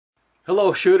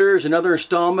Hello shooters, another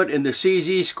installment in the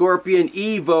CZ Scorpion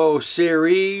EVO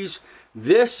series.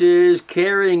 This is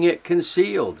Carrying It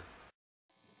Concealed.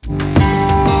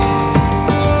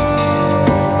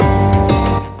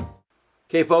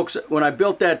 Okay folks, when I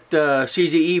built that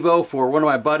CZ EVO for one of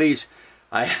my buddies,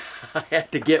 I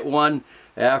had to get one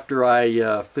after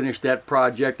I finished that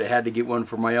project. I had to get one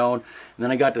for my own. And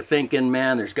then I got to thinking,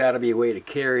 man, there's got to be a way to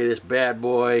carry this bad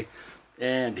boy.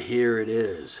 And here it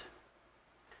is.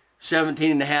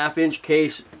 17.5-inch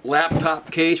case, laptop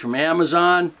case from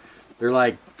Amazon. They're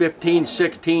like 15,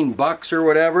 16 bucks or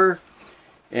whatever.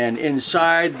 And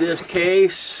inside this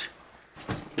case,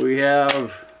 we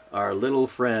have our little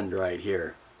friend right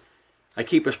here. I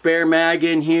keep a spare mag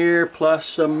in here, plus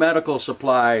some medical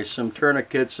supplies, some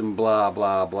tourniquets and blah,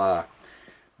 blah, blah.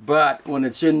 But when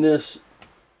it's in this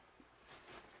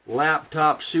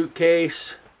laptop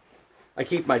suitcase, I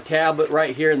keep my tablet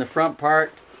right here in the front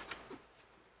part.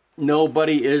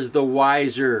 Nobody is the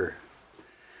wiser.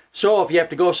 So if you have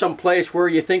to go someplace where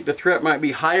you think the threat might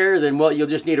be higher than what you'll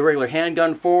just need a regular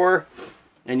handgun for,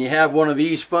 and you have one of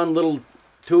these fun little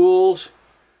tools,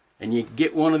 and you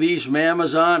get one of these from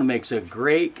Amazon, it makes a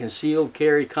great concealed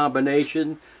carry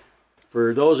combination.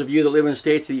 For those of you that live in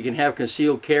states that you can have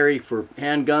concealed carry for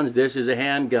handguns, this is a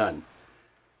handgun.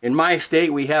 In my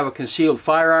state, we have a concealed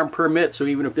firearm permit, so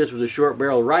even if this was a short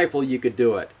barrel rifle, you could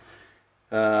do it.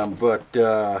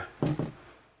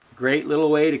 Great little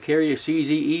way to carry a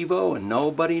CZ EVO and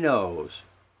nobody knows.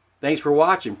 Thanks for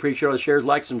watching. Appreciate all the shares,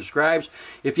 likes, and subscribes.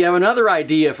 If you have another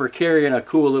idea for carrying a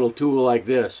cool little tool like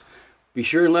this, be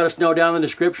sure and let us know down in the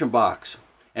description box.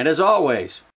 And as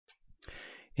always,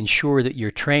 ensure that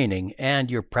your training and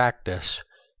your practice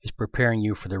is preparing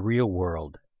you for the real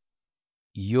world.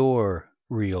 Your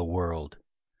real world.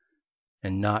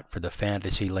 And not for the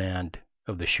fantasy land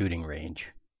of the shooting range.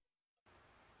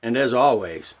 And as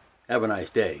always, have a nice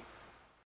day.